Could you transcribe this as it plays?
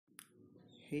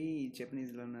Hey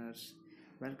Japanese learners,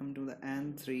 welcome to the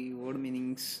N3 word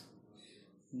meanings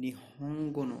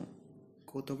Nihongo no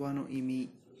kotoba no imi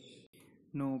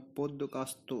no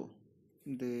podcast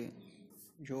de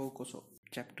Yokoso.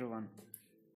 Chapter 1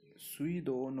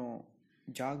 Suido no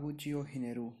jaguchi o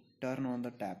hineru, turn on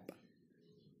the tap.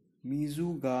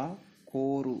 Mizu ga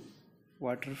koru,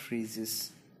 water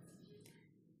freezes.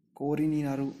 Kori ni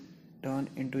naru, turn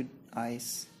into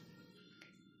ice.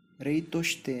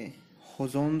 Reitoshite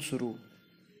hozon suru,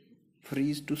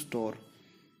 freeze to store.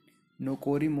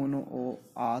 Nokori mono o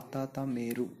atata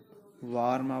meru,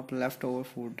 warm up leftover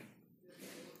food.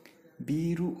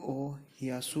 Biru o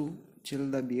hiyasu, chill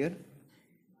the beer.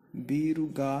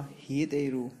 Biru ga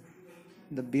hieteiru,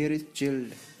 the beer is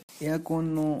chilled. Aircon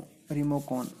no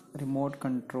remocon, remote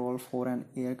control for an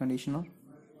air conditioner.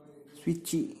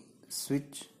 Switchy,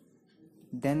 switch.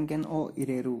 Dengen o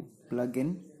ireru, plug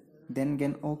in.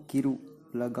 Dengen o kiru,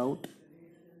 plug out.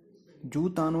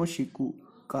 Juta no shiku,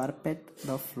 carpet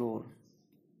the floor.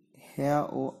 Hea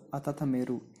o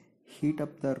atatameru, heat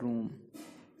up the room.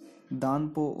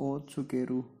 Danpo o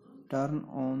tsukeru, turn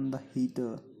on the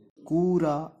heater.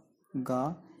 Kura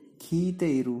ga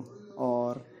kiteiru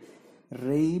or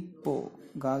reipo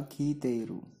ga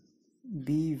kiteiru.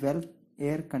 Be well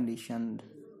air conditioned.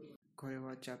 これ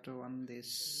は Chapter 1 で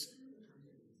す。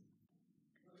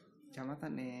じゃあまた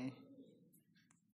ね。